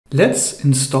Let's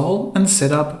install and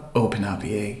set up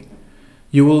OpenRPA.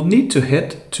 You will need to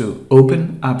head to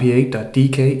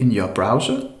openrpa.dk in your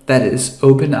browser, that is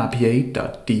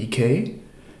openrpa.dk.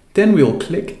 Then we'll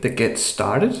click the Get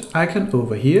Started icon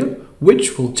over here,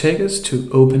 which will take us to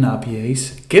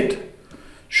OpenRPA's Git.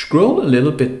 Scroll a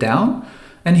little bit down,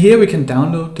 and here we can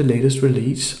download the latest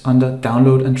release under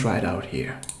Download and Try It Out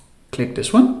here. Click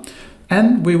this one,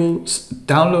 and we will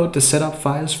download the setup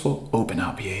files for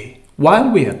OpenRPA.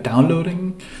 While we are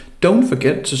downloading, don't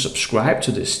forget to subscribe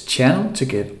to this channel to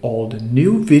get all the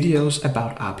new videos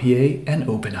about RPA and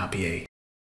OpenRPA.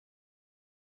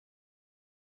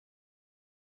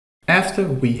 After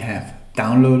we have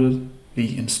downloaded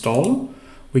the installer,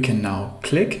 we can now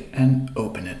click and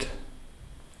open it.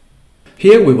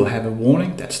 Here we will have a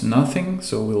warning that's nothing,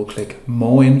 so we'll click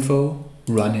More Info,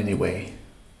 Run Anyway.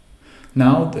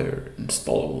 Now the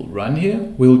installer will run here.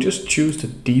 We'll just choose the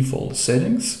default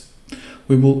settings.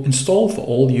 We will install for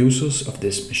all users of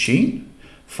this machine.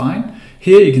 Fine.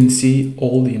 Here you can see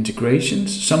all the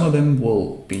integrations. Some of them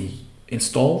will be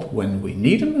installed when we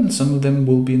need them, and some of them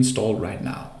will be installed right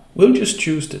now. We'll just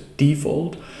choose the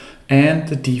default and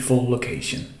the default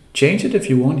location. Change it if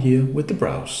you want here with the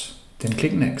browse. Then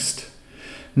click Next.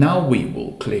 Now we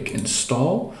will click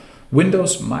Install.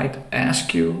 Windows might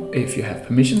ask you if you have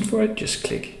permission for it. Just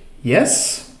click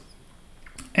Yes,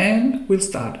 and we'll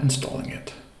start installing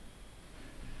it.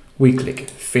 We click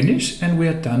Finish and we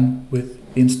are done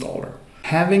with the installer.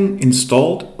 Having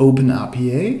installed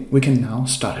OpenRPA, we can now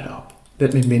start it up.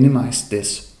 Let me minimize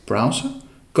this browser.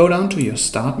 Go down to your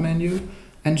Start menu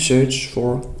and search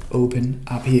for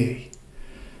OpenRPA.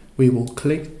 We will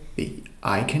click the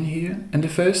icon here, and the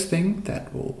first thing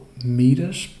that will meet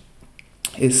us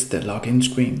is the login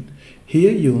screen.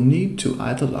 Here you'll need to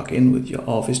either log in with your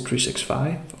Office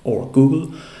 365 or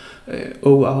Google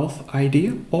OAuth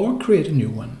ID or create a new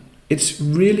one. It's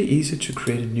really easy to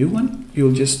create a new one.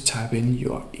 You'll just type in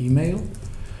your email.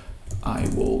 I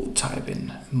will type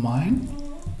in mine,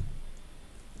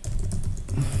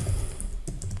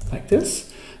 like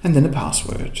this, and then a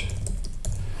password,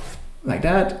 like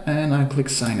that, and I click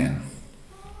Sign In.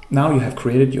 Now you have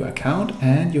created your account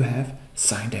and you have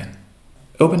signed in.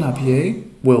 OpenRPA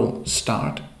will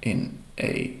start in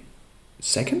a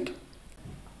second.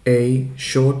 A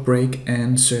short break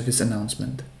and service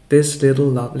announcement. This little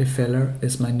lovely feller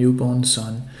is my newborn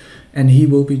son, and he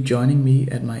will be joining me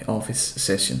at my office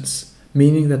sessions,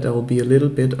 meaning that there will be a little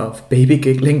bit of baby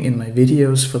giggling in my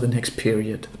videos for the next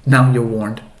period. Now you're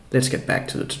warned. Let's get back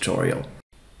to the tutorial.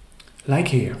 Like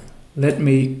here, let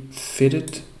me fit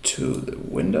it to the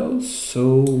windows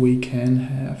so we can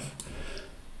have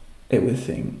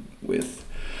everything with.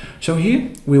 So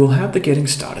here we will have the Getting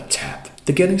Started tab.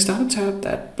 The Getting Started tab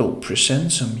that will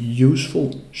present some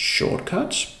useful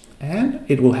shortcuts, and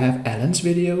it will have Alan's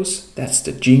videos. That's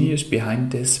the genius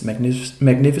behind this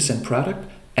magnificent product,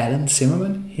 Alan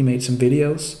Zimmerman. He made some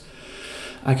videos.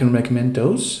 I can recommend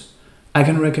those. I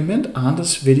can recommend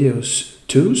Anders' videos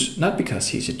too, not because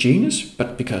he's a genius,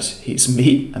 but because he's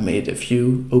me. I made a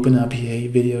few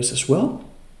OpenRPA videos as well.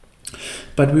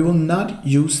 But we will not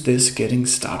use this Getting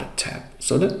Started tab.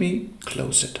 So let me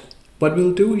close it. What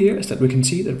we'll do here is that we can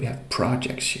see that we have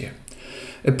projects here.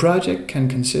 A project can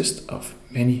consist of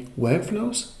many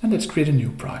workflows, and let's create a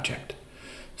new project.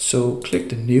 So click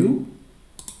the New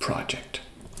Project.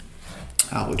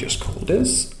 I will just call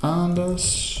this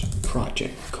Anders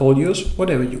Project. Call yours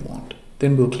whatever you want.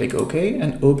 Then we'll click OK,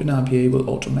 and OpenRPA will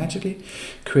automatically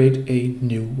create a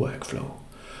new workflow.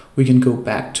 We can go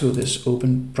back to this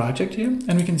open project here,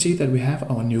 and we can see that we have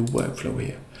our new workflow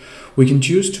here. We can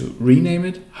choose to rename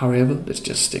it. However, let's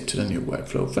just stick to the new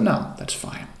workflow for now. That's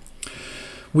fine.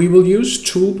 We will use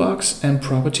Toolbox and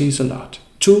Properties a lot.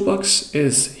 Toolbox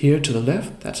is here to the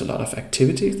left. That's a lot of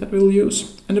activities that we'll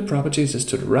use. And the Properties is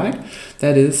to the right.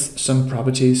 That is some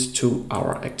properties to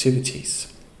our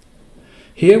activities.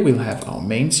 Here we'll have our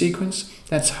main sequence.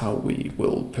 That's how we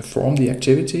will perform the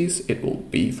activities. It will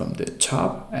be from the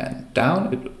top and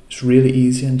down. It's really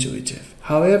easy and intuitive.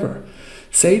 However,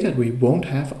 say that we won't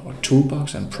have our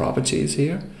Toolbox and Properties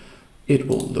here. It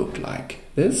will look like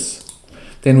this.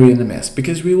 Then we're in a mess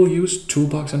because we will use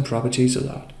Toolbox and Properties a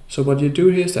lot. So what you do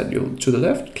here is that you'll, to the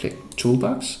left, click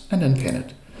Toolbox and then pin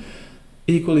it.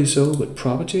 Equally so with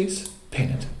Properties,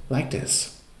 pin it like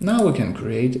this. Now we can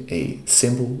create a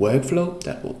simple workflow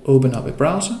that will open up a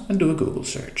browser and do a Google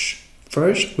search.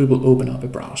 First, we will open up a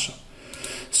browser.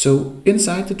 So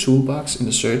inside the toolbox in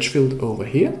the search field over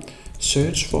here,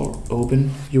 search for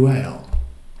OpenURL.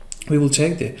 We will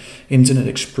take the Internet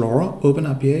Explorer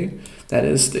OpenRPA, that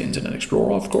is the Internet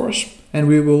Explorer of course, And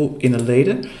we will, in a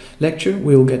later lecture,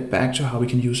 we'll get back to how we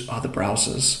can use other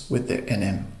browsers with the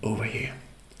NM over here.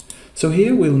 So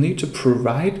here we'll need to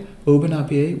provide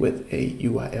OpenRPA with a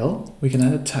URL. We can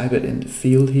either type it in the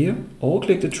field here or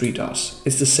click the three dots.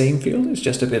 It's the same field, it's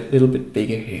just a little bit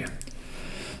bigger here.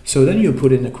 So then you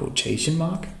put in a quotation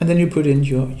mark and then you put in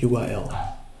your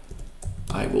URL.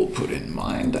 I will put in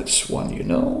mine, that's one you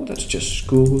know, that's just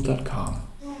google.com.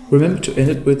 Remember to end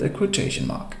it with a quotation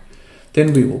mark.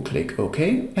 Then we will click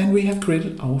OK and we have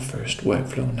created our first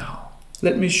workflow now.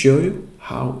 Let me show you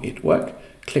how it works.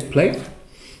 Click play.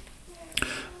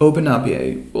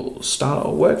 OpenRPA will start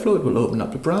our workflow, it will open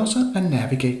up the browser and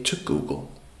navigate to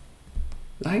Google.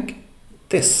 Like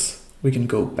this. We can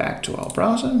go back to our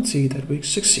browser and see that we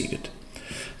succeeded.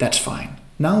 That's fine.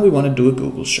 Now we want to do a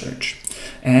Google search.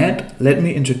 And let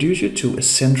me introduce you to a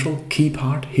central key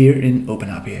part here in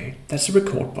OpenRPA. That's the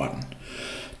record button.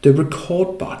 The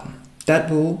record button.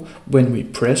 That will, when we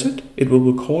press it, it will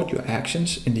record your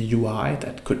actions in the UI.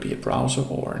 That could be a browser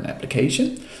or an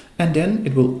application. And then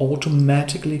it will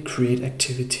automatically create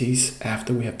activities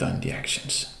after we have done the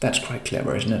actions. That's quite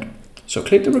clever, isn't it? So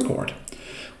click the record.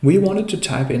 We wanted to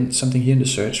type in something here in the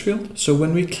search field. So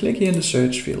when we click here in the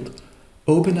search field,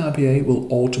 OpenRPA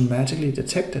will automatically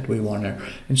detect that we want to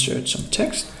insert some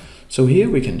text. So here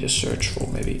we can just search for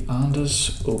maybe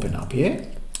Anders OpenRPA.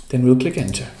 Then we'll click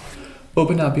enter.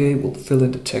 OpenRPA will fill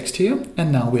in the text here,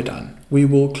 and now we're done. We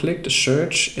will click the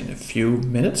search in a few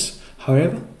minutes.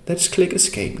 However, let's click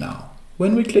escape now.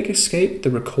 When we click escape, the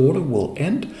recorder will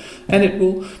end and it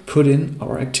will put in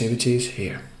our activities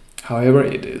here. However,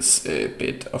 it is a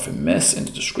bit of a mess in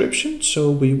the description,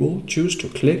 so we will choose to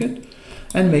click it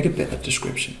and make a better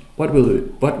description. What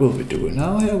will we do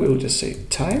now here? We will just say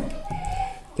type,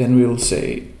 then we will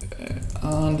say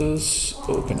Anders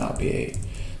OpenRPA.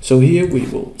 So here we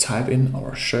will type in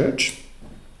our search.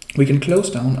 We can close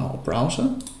down our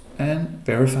browser and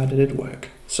verify that it works.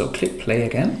 So click play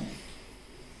again.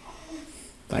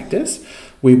 Like this.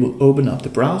 We will open up the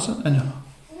browser and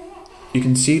you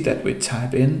can see that we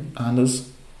type in Anders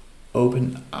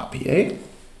OpenRPA.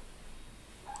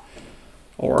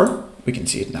 Or we can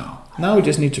see it now. Now we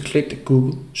just need to click the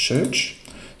Google search.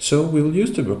 So we will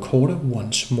use the recorder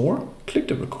once more. Click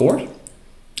the record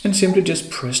and simply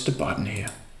just press the button here.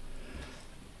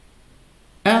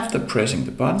 After pressing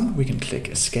the button, we can click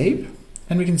escape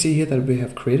and we can see here that we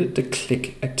have created the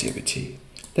click activity.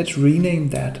 Let's rename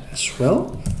that as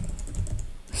well.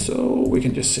 So we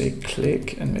can just say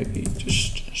click and maybe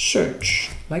just search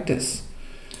like this.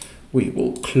 We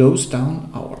will close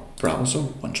down our browser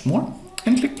once more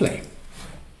and click play.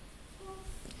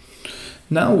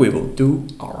 Now we will do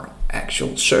our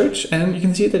actual search and you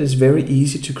can see that it's very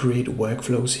easy to create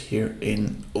workflows here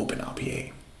in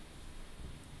OpenRPA.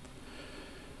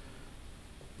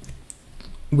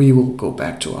 We will go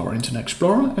back to our Internet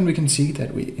Explorer and we can see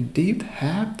that we indeed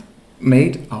have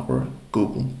made our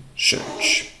Google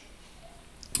search.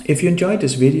 If you enjoyed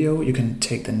this video, you can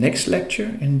take the next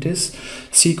lecture in this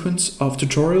sequence of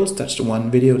tutorials. That's the one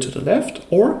video to the left,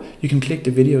 or you can click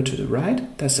the video to the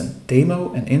right. That's a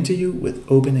demo and interview with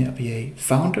OpenRPA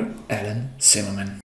founder Alan Zimmerman.